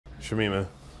Shamima,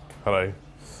 hello.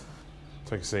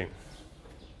 Take a seat.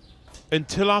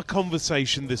 Until our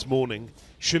conversation this morning,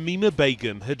 Shamima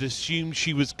Begum had assumed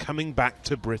she was coming back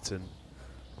to Britain.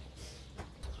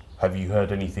 Have you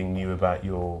heard anything new about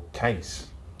your case?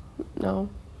 No.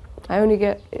 I only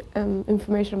get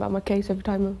information about my case every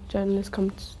time a journalist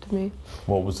comes to me.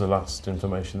 What was the last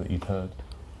information that you'd heard?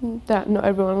 That not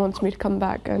everyone wants me to come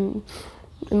back, and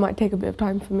it might take a bit of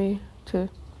time for me to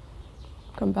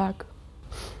come back.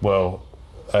 Well,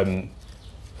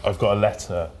 I've got a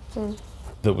letter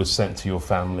that was sent to your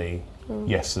family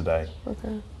yesterday.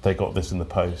 Okay. They got this in the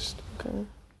post. Okay.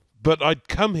 But I'd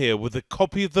come here with a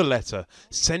copy of the letter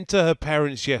sent to her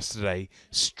parents yesterday,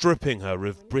 stripping her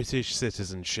of British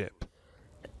citizenship.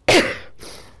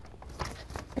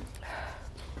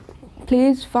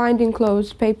 Please find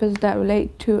enclosed papers that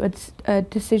relate to a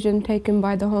decision taken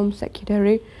by the Home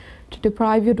Secretary to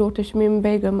deprive your daughter Shamima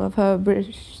Begum of her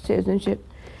British citizenship.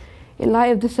 In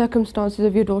light of the circumstances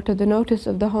of your daughter, the notice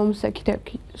of the Home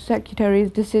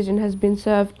Secretary's decision has been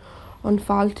served on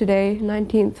file today,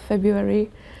 19th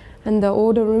February, and the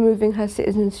order removing her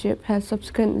citizenship has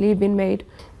subsequently been made.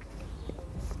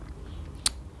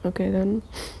 Okay then.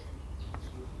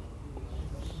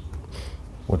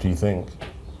 What do you think?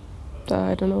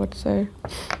 I don't know what to say.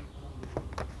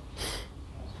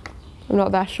 I'm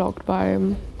not that shocked, but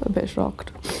I'm a bit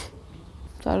shocked.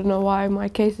 I don't know why my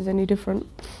case is any different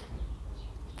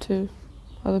to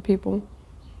other people.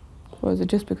 Or is it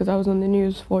just because I was on the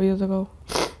news 4 years ago?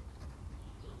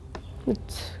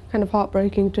 It's kind of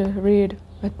heartbreaking to read.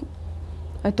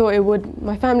 I thought it would,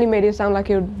 my family made it sound like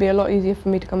it would be a lot easier for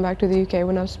me to come back to the UK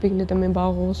when I was speaking to them in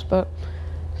bar halls, but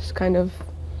it's kind of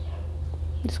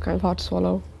hard to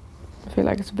swallow. I feel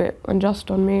like it's a bit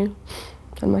unjust on me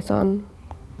and my son.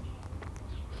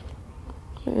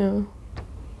 But yeah.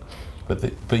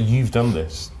 But you've done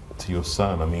this to your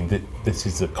son. I mean, this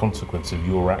is a consequence of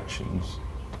your actions.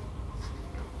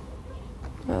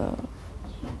 I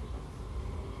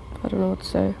don't know what to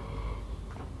say.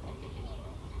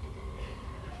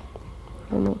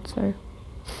 I don't know what to say.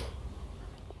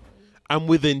 And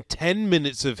within 10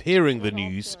 minutes of hearing the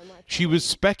news, she was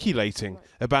speculating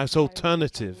about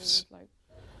alternatives.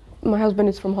 My husband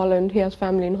is from Holland, he has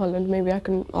family in Holland, maybe I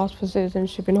can ask for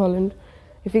citizenship in Holland.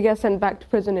 If he gets sent back to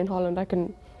prison in Holland, I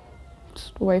can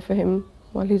just wait for him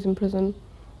while he's in prison.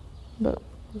 But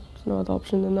there's no other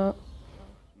option than that.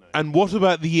 And what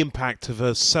about the impact of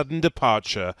her sudden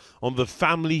departure on the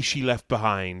family she left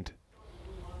behind?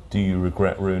 Do you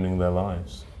regret ruining their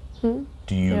lives? Do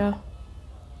you? Yeah.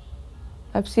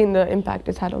 I've seen the impact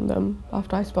it's had on them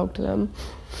after I spoke to them.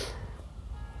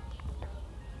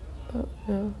 But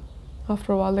yeah,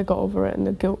 after a while they got over it and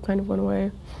the guilt kind of went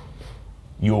away.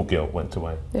 Your guilt went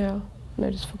away? Yeah, and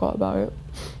I just forgot about it.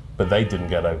 But they didn't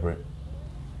get over it?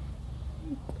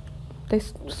 They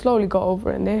slowly got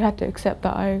over it, and they had to accept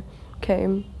that I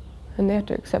came, and they had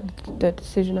to accept the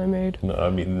decision I made. No, I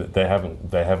mean, they haven't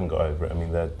got over it. I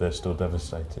mean, they're still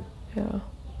devastated. Yeah.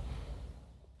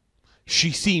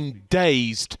 She seemed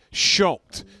dazed,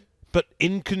 shocked, but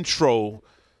in control,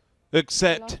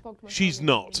 except she's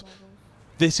not.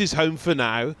 This is home for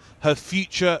now. Her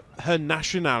future, her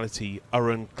nationality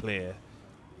are unclear.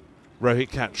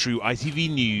 Rohit Katru, ITV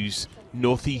News,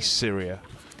 North East Syria.